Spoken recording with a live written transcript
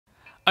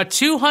A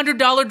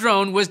 $200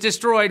 drone was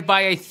destroyed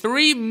by a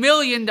 $3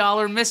 million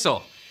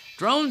missile.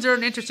 Drones are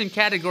an interesting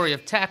category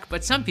of tech,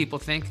 but some people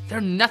think they're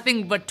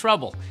nothing but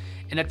trouble.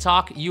 In a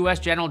talk, U.S.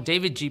 General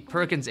David G.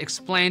 Perkins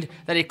explained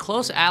that a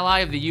close ally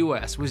of the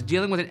U.S. was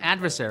dealing with an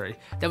adversary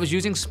that was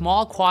using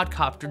small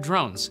quadcopter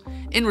drones.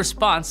 In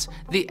response,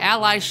 the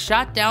ally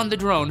shot down the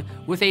drone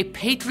with a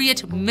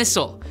Patriot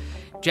missile.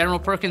 General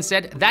Perkins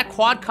said that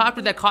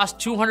quadcopter that cost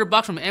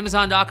 $200 from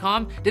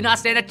Amazon.com did not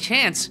stand a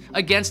chance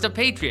against a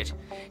Patriot.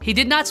 He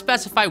did not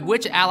specify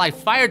which ally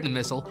fired the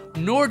missile,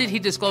 nor did he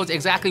disclose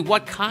exactly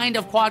what kind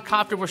of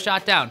quadcopter was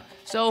shot down,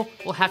 so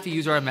we'll have to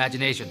use our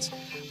imaginations.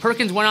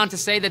 Perkins went on to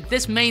say that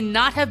this may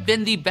not have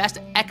been the best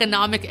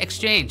economic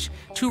exchange.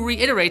 To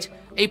reiterate,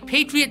 a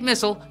Patriot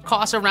missile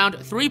costs around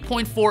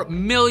 $3.4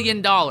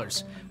 million.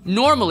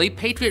 Normally,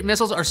 Patriot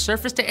missiles are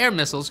surface-to-air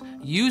missiles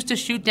used to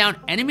shoot down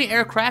enemy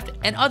aircraft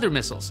and other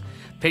missiles.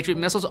 Patriot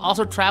missiles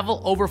also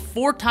travel over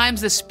 4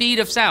 times the speed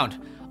of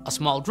sound. A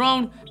small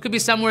drone could be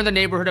somewhere in the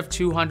neighborhood of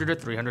 $200 or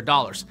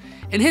 $300.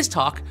 In his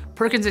talk,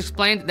 Perkins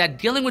explained that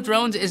dealing with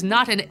drones is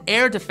not an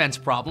air defense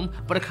problem,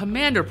 but a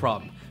commander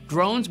problem.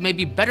 Drones may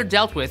be better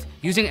dealt with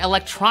using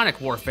electronic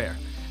warfare.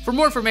 For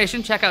more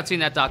information, check out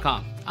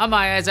CNET.com. I'm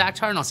Aya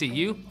Akhtar, and I'll see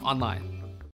you online.